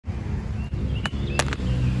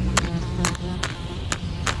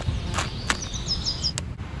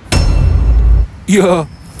Yeah,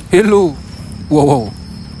 hello. Whoa,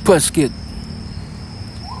 basket.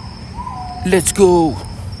 Let's go.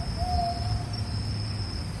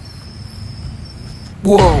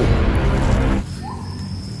 Whoa.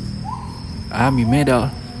 Ammy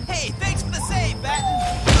medal. Hey, thanks for the save, Batten.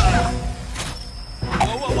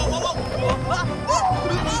 Whoa.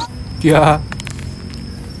 Yeah.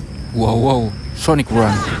 Whoa, Sonic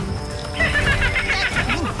run.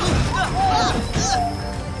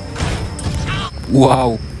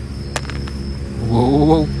 Wow.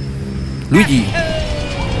 Whoa. Luigi.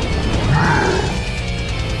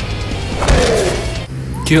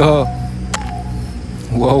 Yeah.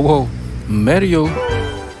 Whoa. Mario. Oh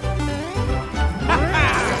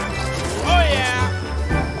yeah.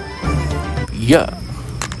 Yeah.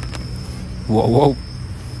 Whoa.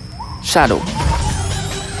 Shadow.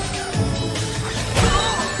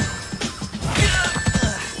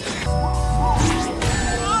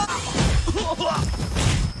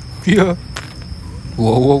 Yeah.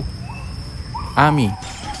 Whoa. Ammy.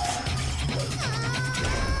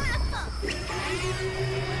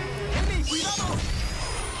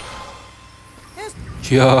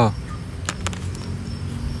 Yeah.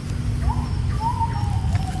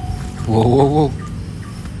 Whoa.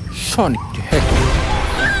 Sonic the Hedgehog.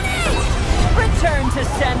 Return to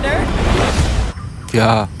sender.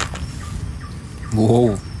 Yeah.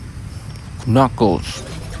 Whoa. Knuckles.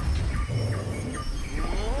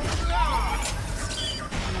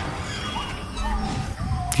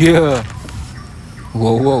 Yeah.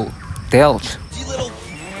 Whoa. Tails. You little.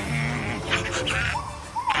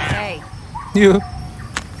 Hey. Yeah.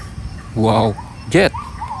 Wow. Jet.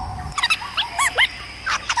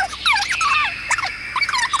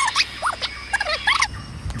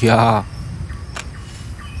 Yeah.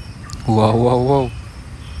 Whoa.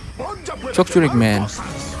 Chocolate man.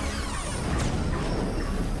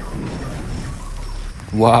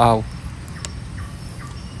 Wow.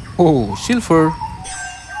 Oh, silver.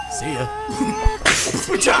 See ya.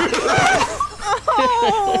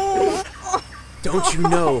 Don't you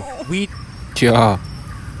know we? Yeah.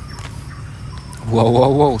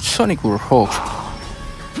 Whoa. Sonic Werehog.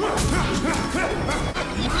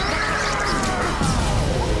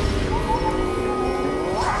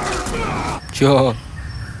 Yeah.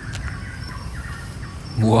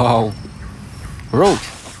 Wow. Roach.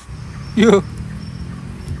 Yeah.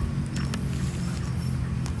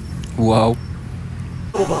 Wow.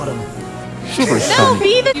 Bottom. Silversonic.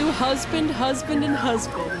 Be the you husband, and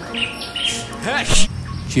husband. Heck.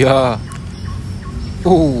 Yeah.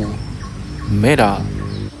 Oh. Meta.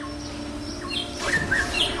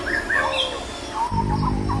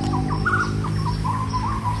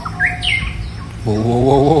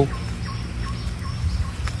 Whoa.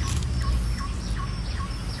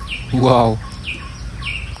 Wow.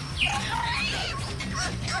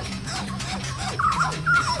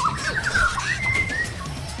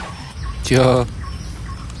 Yeah.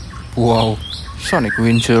 Wow. Sonic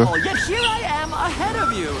Winter. Oh, yet here I am ahead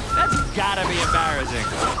of you. That's gotta be embarrassing.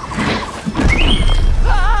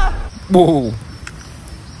 Whoa.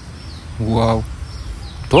 Wow.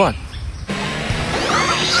 What?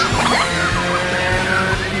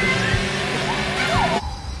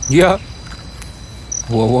 Yeah.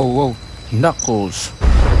 Whoa. Knuckles.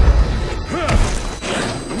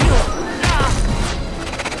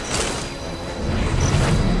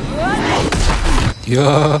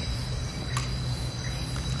 Yeah.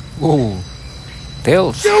 Whoa.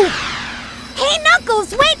 Tails. Hey,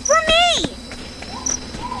 Knuckles, wait for me!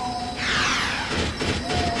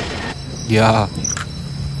 Yeah.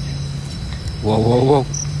 Whoa.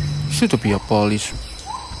 Should be a police.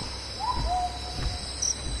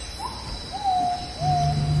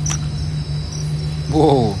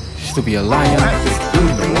 Whoa, should be a lion.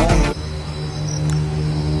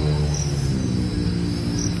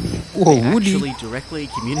 Whoa, They Woody. actually directly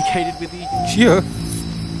communicated with each. Yeah.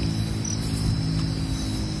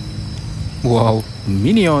 Wow,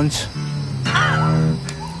 minions.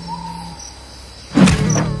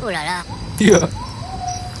 Ooh la la. Yeah.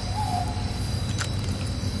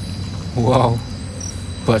 Wow.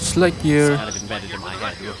 Buzz Lightyear. Kind of embedded in my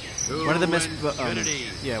head. One of the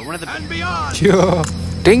yeah, one of the. Yeah.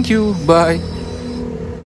 Thank you. Bye.